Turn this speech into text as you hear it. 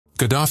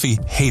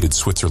Gaddafi hated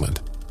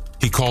Switzerland.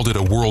 He called it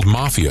a world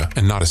mafia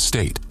and not a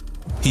state.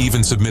 He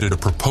even submitted a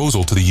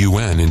proposal to the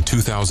UN in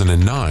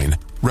 2009,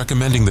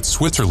 recommending that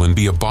Switzerland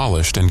be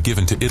abolished and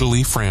given to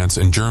Italy, France,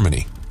 and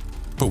Germany.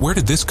 But where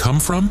did this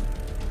come from?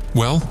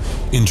 Well,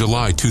 in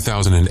July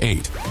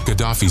 2008,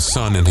 Gaddafi's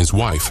son and his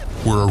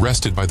wife were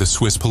arrested by the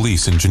Swiss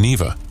police in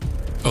Geneva.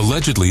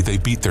 Allegedly, they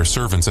beat their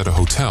servants at a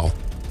hotel.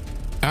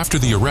 After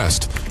the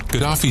arrest,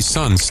 Gaddafi's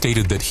son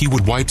stated that he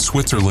would wipe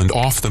Switzerland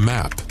off the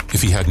map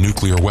if he had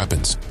nuclear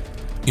weapons.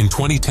 In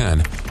 2010,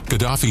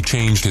 Gaddafi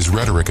changed his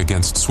rhetoric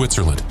against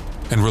Switzerland,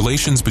 and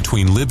relations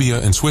between Libya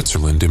and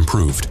Switzerland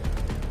improved.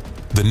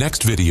 The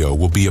next video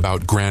will be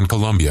about Gran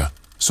Colombia,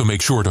 so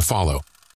make sure to follow.